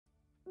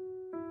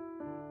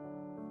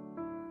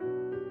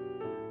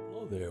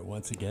there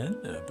once again.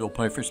 Bill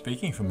Pfeiffer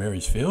speaking from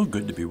Marysfield.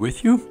 Good to be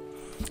with you.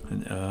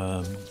 And,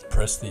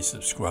 press the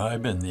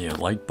subscribe and the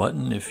like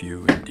button if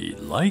you indeed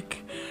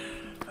like.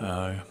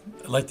 I'd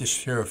like to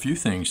share a few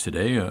things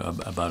today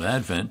about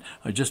Advent.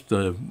 I just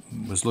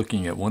was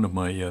looking at one of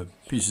my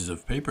pieces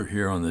of paper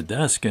here on the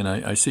desk, and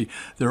I see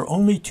there are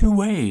only two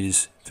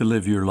ways to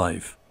live your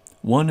life.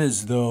 One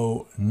is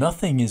though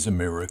nothing is a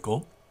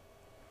miracle,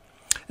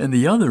 and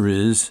the other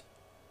is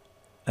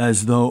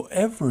as though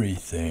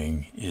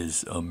everything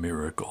is a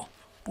miracle.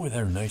 Boy,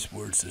 they're nice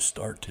words to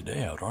start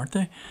today out, aren't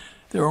they?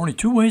 There are only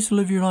two ways to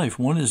live your life.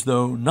 One is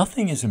though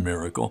nothing is a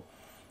miracle,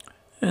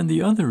 and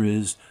the other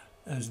is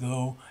as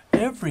though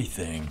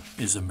everything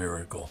is a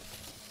miracle.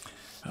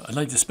 I'd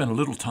like to spend a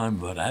little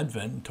time about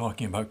Advent,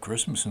 talking about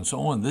Christmas and so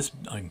on. This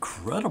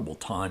incredible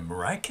time,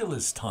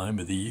 miraculous time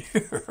of the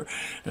year,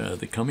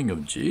 the coming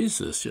of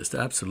Jesus, just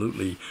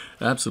absolutely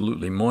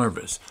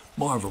marvelous.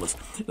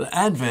 The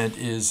Advent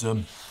is,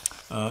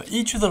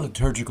 each of the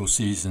liturgical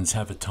seasons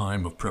have a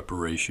time of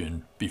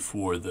preparation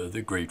before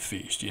the great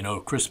feast. You know,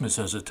 Christmas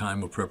has a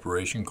time of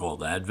preparation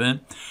called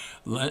Advent.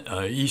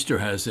 Easter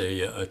has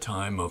a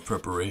time of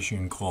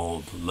preparation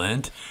called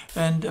Lent.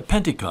 And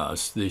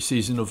Pentecost, the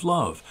season of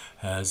love,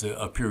 has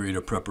a period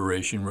of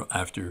preparation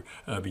after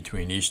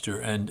between Easter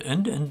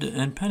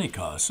and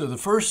Pentecost. So the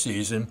first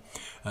season,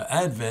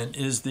 Advent,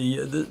 is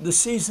the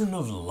season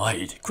of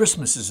light.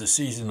 Christmas is a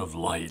season of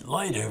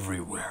light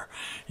everywhere,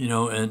 you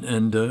know,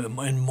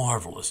 and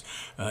marvelous.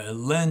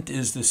 Lent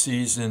is the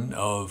season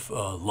of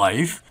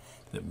life.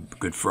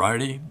 Good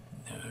Friday,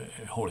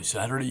 Holy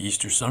Saturday,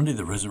 Easter Sunday,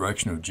 the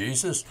resurrection of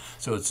Jesus.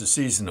 So it's a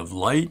season of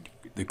light,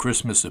 the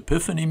Christmas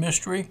Epiphany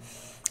mystery,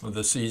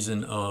 the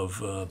season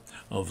of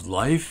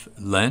life,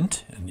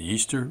 Lent, and the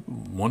Easter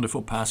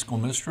wonderful Paschal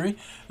mystery,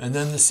 and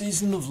then the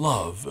season of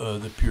love,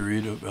 the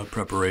period of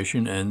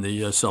preparation and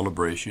the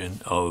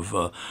celebration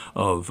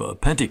of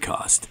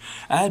Pentecost.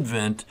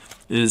 Advent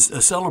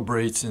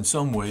celebrates in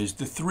some ways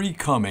the three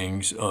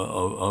comings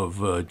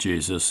of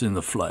Jesus in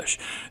the flesh.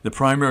 The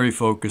primary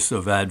focus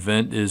of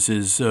Advent is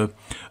his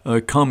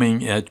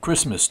coming at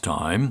Christmas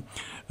time,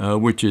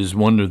 which is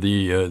one of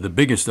the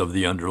biggest of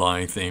the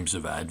underlying themes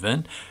of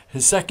Advent.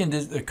 His second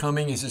is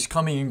his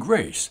coming in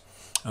grace.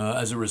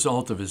 As a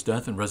result of his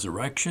death and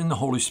resurrection, the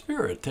Holy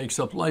Spirit takes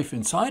up life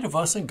inside of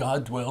us, and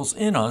God dwells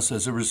in us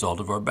as a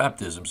result of our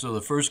baptism. So the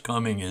first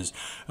coming is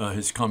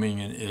his coming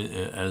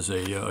as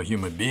a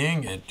human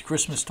being at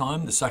Christmas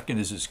time. The second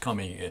is his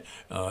coming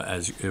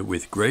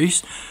with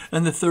grace.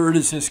 And the third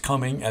is his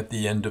coming at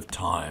the end of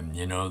time.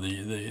 You know,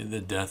 the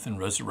death and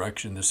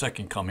resurrection, the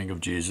second coming of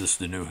Jesus,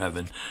 the new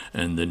heaven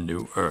and the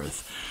new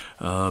earth.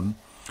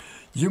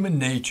 Human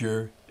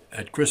nature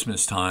at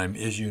Christmas time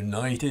is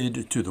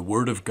united to the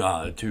Word of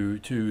God, to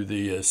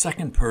the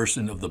second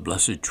person of the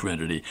Blessed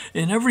Trinity,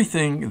 in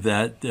everything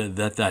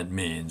that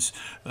means.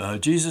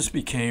 Jesus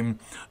became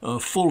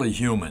fully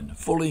human,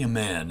 fully a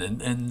man,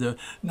 and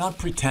not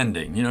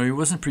pretending. You know, he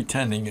wasn't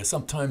pretending.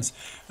 Sometimes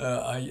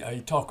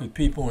I talk with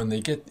people, and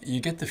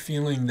you get the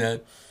feeling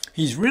that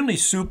he's really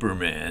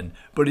Superman,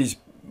 but he's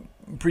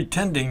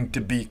pretending to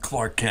be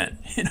Clark Kent.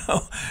 You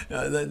know,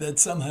 that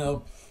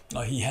somehow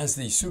he has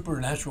these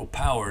supernatural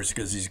powers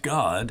because he's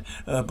God,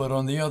 but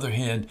on the other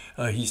hand,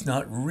 he's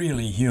not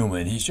really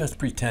human. He's just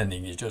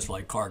pretending. He's just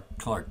like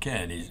Clark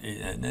Kent.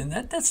 And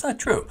that's not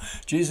true.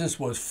 Jesus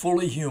was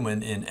fully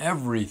human in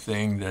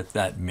everything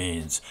that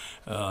means.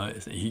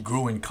 He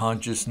grew in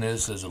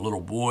consciousness as a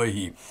little boy.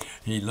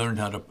 He learned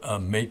how to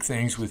make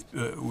things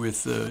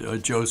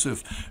with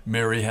Joseph.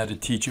 Mary had to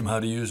teach him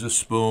how to use a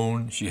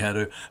spoon. She had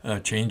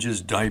to change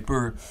his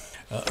diaper.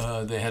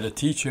 They had to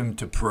teach him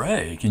to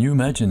pray. Can you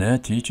imagine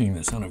that, teaching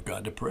the Son of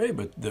God to pray?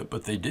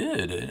 But they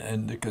did,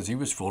 and because he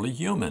was fully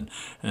human.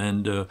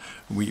 And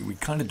we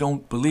kind of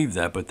don't believe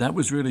that, but that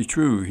was really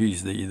true.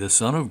 He's the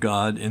Son of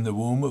God in the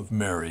womb of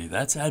Mary.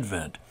 That's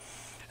Advent.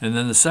 And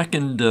then the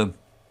second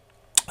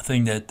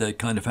thing that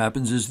kind of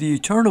happens is the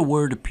eternal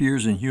Word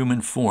appears in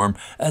human form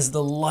as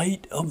the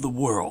light of the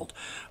world.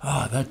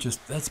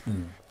 That's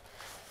been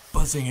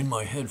buzzing in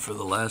my head for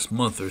the last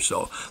month or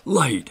so.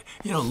 Light,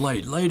 you know,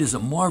 light is a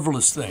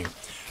marvelous thing.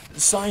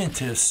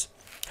 Scientists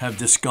have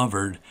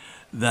discovered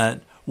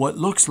that what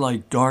looks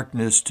like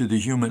darkness to the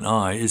human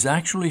eye is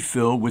actually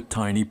filled with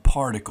tiny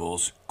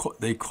particles.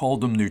 They call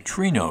them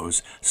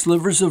neutrinos,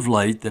 slivers of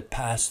light that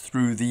pass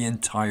through the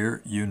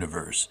entire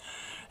universe.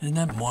 Isn't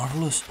that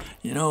marvelous?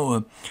 You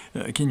know,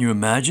 can you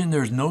imagine?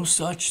 There's no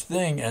such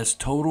thing as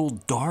total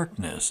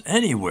darkness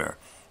anywhere,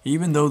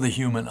 even though the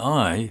human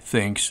eye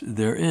thinks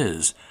there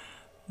is.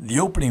 The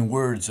opening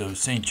words of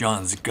St.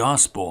 John's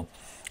Gospel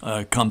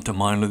come to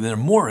mind. They're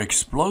more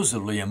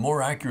explosively and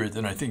more accurate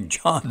than I think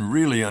John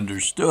really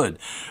understood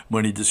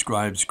when he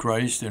describes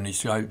Christ and he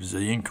describes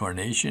the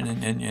incarnation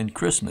and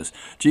Christmas.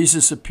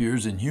 Jesus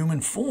appears in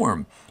human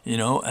form, you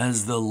know,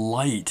 as the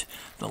light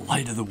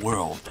of the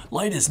world.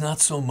 Light is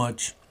not so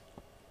much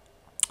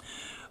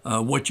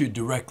what you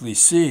directly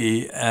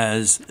see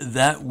as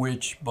that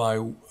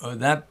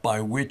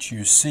by which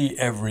you see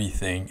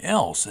everything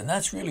else, and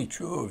that's really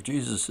true of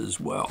Jesus as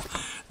well.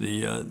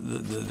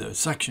 The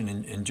section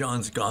in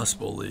John's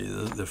Gospel,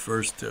 the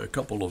first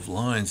couple of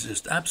lines,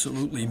 just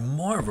absolutely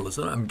marvelous.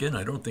 And again,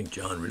 I don't think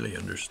John really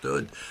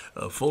understood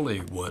fully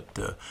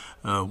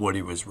what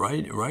he was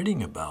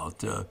writing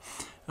about.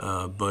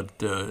 But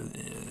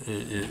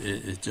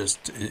it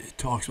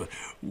talks about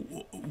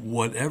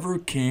whatever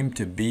came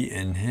to be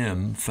in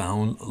him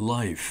found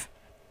life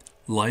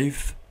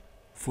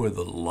for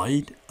the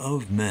light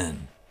of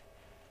men.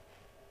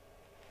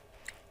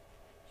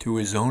 To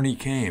his own he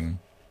came,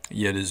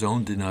 yet his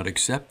own did not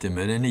accept him.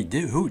 And any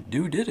who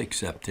did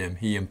accept him,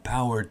 he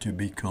empowered to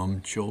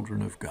become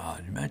children of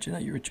God. Imagine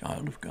that you're a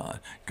child of God.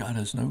 God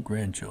has no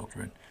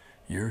grandchildren.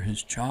 You're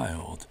his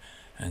child.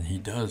 And he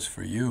does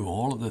for you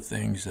all of the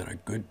things that a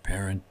good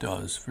parent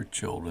does for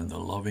children, the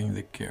loving,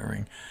 the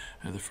caring,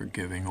 the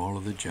forgiving, all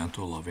of the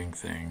gentle, loving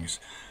things.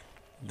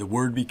 The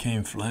Word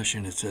became flesh,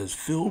 and it says,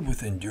 filled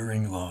with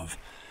enduring love.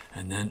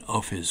 And then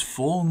of his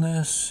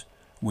fullness,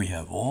 we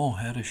have all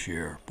had a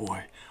share.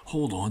 Boy,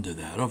 hold on to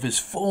that. Of his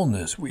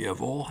fullness, we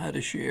have all had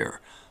a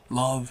share.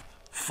 Love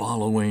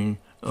following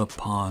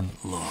upon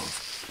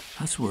love.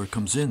 That's where it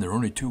comes in. There are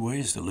only two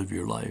ways to live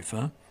your life,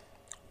 huh?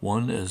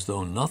 One, as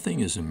though nothing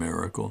is a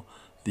miracle.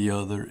 The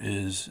other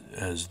is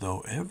as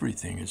though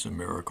everything is a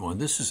miracle. And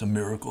this is a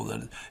miracle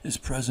that is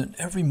present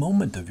every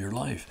moment of your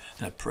life.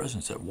 That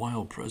presence, that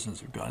wild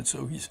presence of God.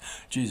 So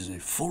Jesus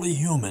is fully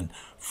human,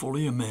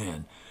 fully a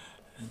man.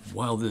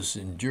 While the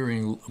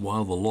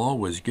law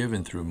was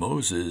given through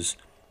Moses,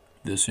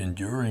 this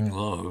enduring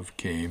love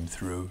came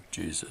through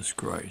Jesus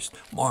Christ.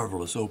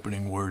 Marvelous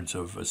opening words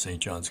of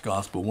Saint John's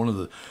Gospel. One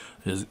of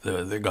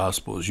the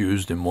Gospels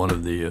used in one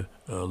of the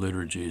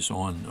liturgies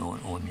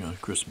on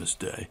Christmas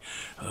Day.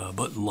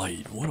 But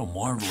light, what a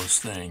marvelous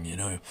thing,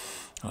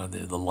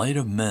 the light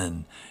of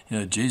men.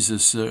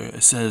 Jesus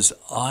says,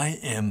 "I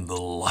am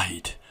the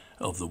light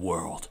of the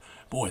world."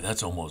 Boy,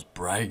 that's almost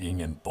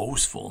bragging and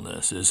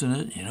boastfulness, isn't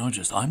it?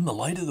 Just, I'm the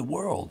light of the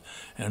world.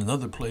 And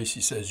another place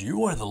he says,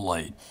 you are the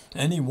light.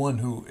 Anyone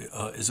who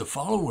is a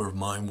follower of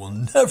mine will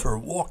never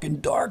walk in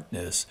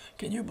darkness.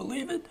 Can you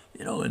believe it?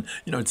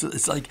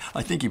 It's like,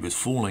 I think he was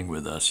fooling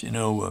with us, with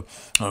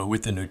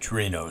the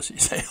neutrinos. He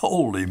say,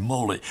 holy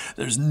moly,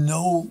 there's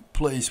no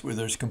place where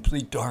there's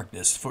complete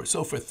darkness. For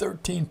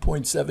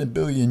 13.7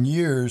 billion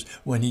years,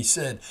 when he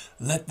said,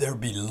 let there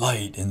be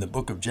light in the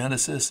book of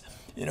Genesis,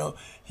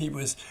 he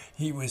was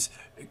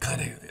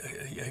kind of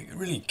a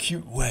really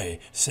cute way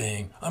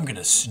saying, I'm going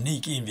to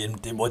sneak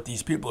into what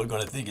these people are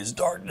going to think is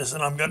darkness,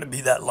 and I'm going to be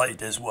that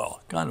light as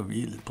well. Kind of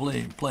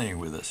playing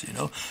with us,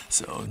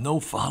 So no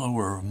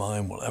follower of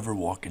mine will ever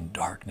walk in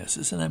darkness.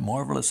 Isn't that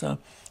marvelous, huh?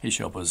 He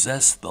shall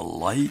possess the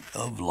light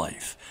of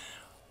life.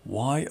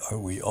 Why are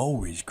we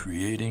always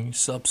creating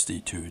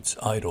substitutes,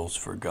 idols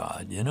for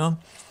God,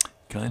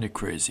 Kind of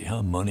crazy,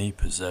 huh? Money,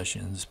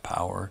 possessions,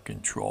 power,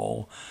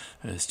 control.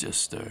 It's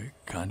just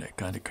kind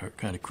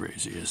of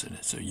crazy, isn't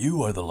it? So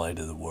you are the light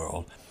of the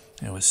world.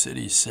 A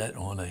city set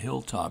on a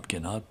hilltop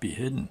cannot be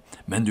hidden.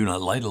 Men do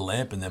not light a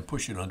lamp and then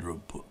put it under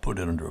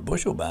a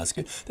bushel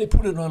basket. They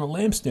put it on a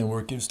lampstand where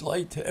it gives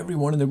light to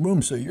everyone in the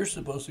room. So you're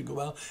supposed to go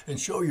out and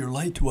show your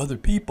light to other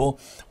people.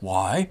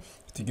 Why?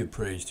 To give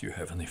praise to your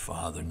Heavenly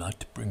Father, not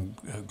to bring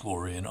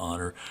glory and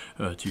honor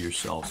to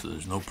yourself. So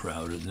there's no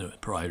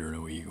pride or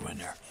no ego in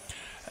there.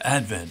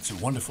 Advent, it's a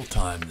wonderful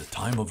time, the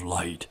time of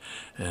light.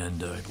 And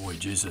boy,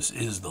 Jesus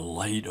is the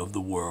light of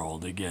the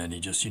world. Again, he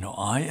just,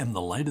 I am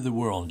the light of the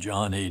world.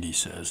 John 8, he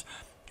says.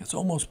 It's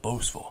almost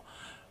boastful,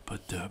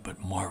 but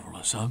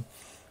marvelous, huh?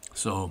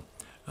 So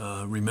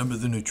remember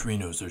the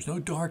neutrinos. There's no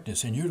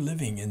darkness, and you're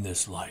living in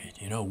this light.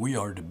 We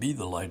are to be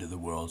the light of the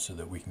world so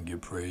that we can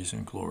give praise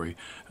and glory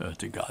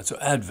to God. So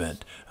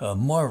Advent, a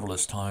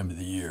marvelous time of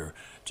the year.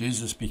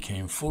 Jesus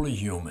became fully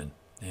human.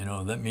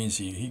 That means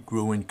he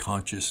grew in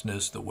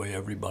consciousness the way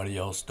everybody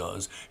else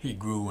does. He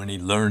grew and he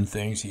learned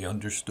things. He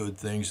understood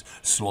things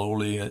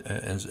slowly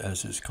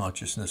as his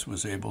consciousness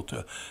was able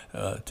to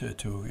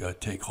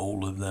take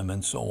hold of them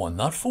and so on.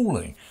 Not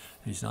fooling.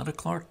 He's not a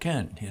Clark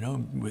Kent,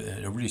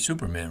 really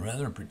Superman,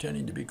 rather than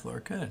pretending to be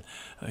Clark Kent.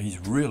 He's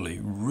really,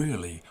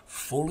 really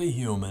fully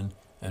human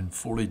and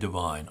fully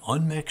divine,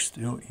 unmixed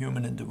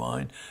human and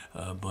divine,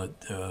 but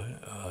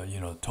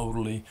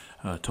totally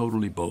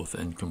both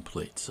and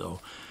complete. So.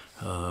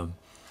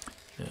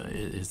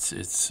 It's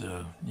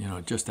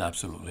just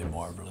absolutely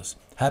marvelous.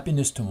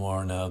 Happiness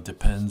tomorrow now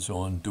depends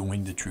on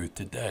doing the truth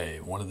today.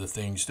 One of the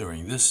things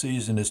during this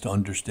season is to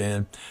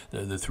understand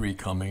the three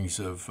comings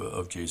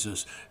of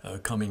Jesus,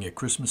 coming at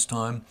Christmas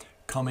time,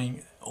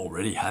 coming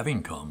already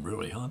having come,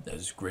 really, huh?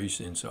 As grace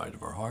inside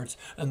of our hearts,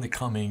 and the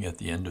coming at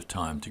the end of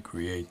time to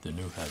create the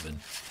new heaven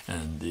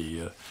and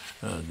the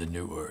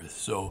new earth.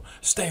 So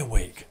stay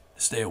awake.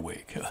 Stay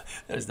awake.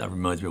 That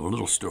reminds me of a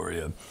little story.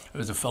 There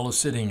was a fellow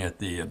sitting at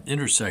the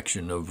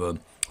intersection of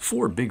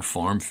 4 big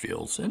farm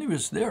fields, and he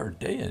was there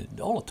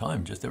all the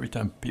time. Just every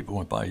time people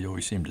went by, you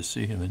always seemed to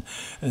see him,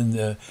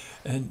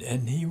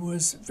 and he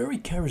was very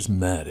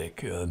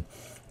charismatic.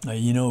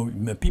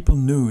 People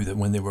knew that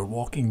when they were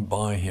walking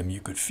by him,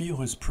 you could feel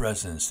his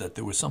presence, that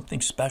there was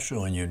something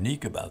special and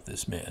unique about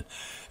this man.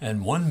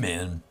 And one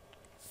man,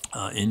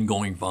 in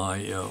going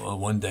by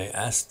one day,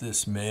 asked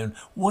this man,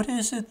 "What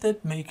is it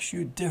that makes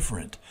you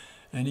different?"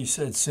 And he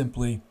said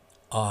simply,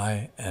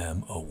 "I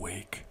am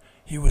awake."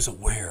 He was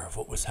aware of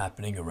what was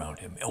happening around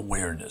him.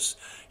 Awareness.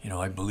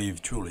 I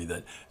believe truly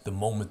that the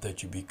moment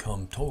that you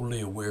become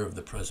totally aware of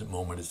the present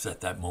moment is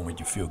at that moment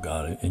you feel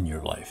God in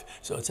your life.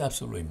 So it's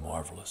absolutely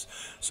marvelous.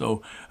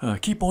 So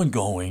keep on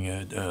going,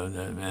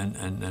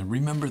 and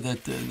remember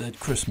that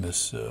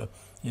Christmas,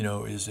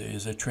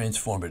 is a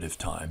transformative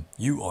time.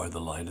 You are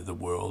the light of the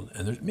world,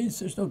 and it means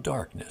there's no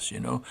darkness.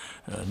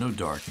 No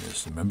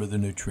darkness. Remember the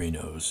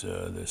neutrinos,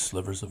 the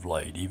slivers of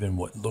light. Even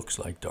what looks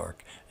like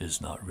dark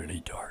is not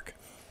really dark.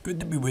 Good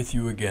to be with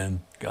you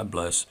again. God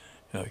bless.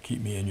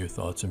 Keep me in your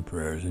thoughts and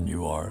prayers, and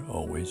you are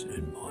always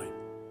in mine.